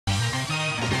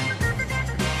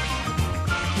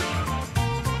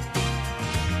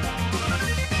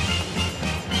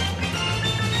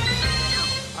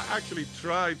actually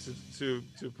tried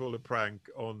to pull a prank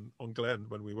on Glenn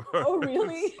when we were Oh,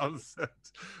 really? at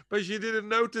Sunset, but she didn't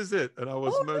notice it, and I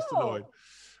was Oh, most no. annoyed.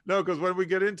 No, because when we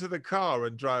get into the car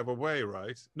and drive away,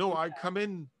 right? No, I come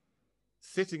in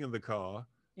sitting in the car.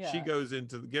 She Yeah.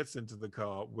 gets into the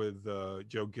car with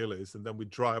Joe Gillis, and then we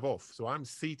drive off. So I'm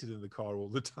seated in the car all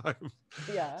the time.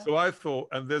 Yeah. So I thought,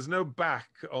 and there's no back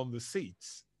on the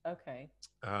seats Okay.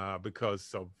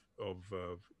 because of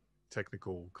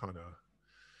technical kind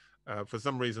of. For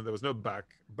some reason, there was no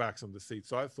backs on the seat.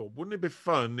 So I thought, wouldn't it be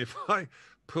fun if I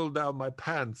pulled down my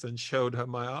pants and showed her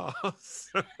my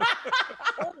ass?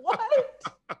 What?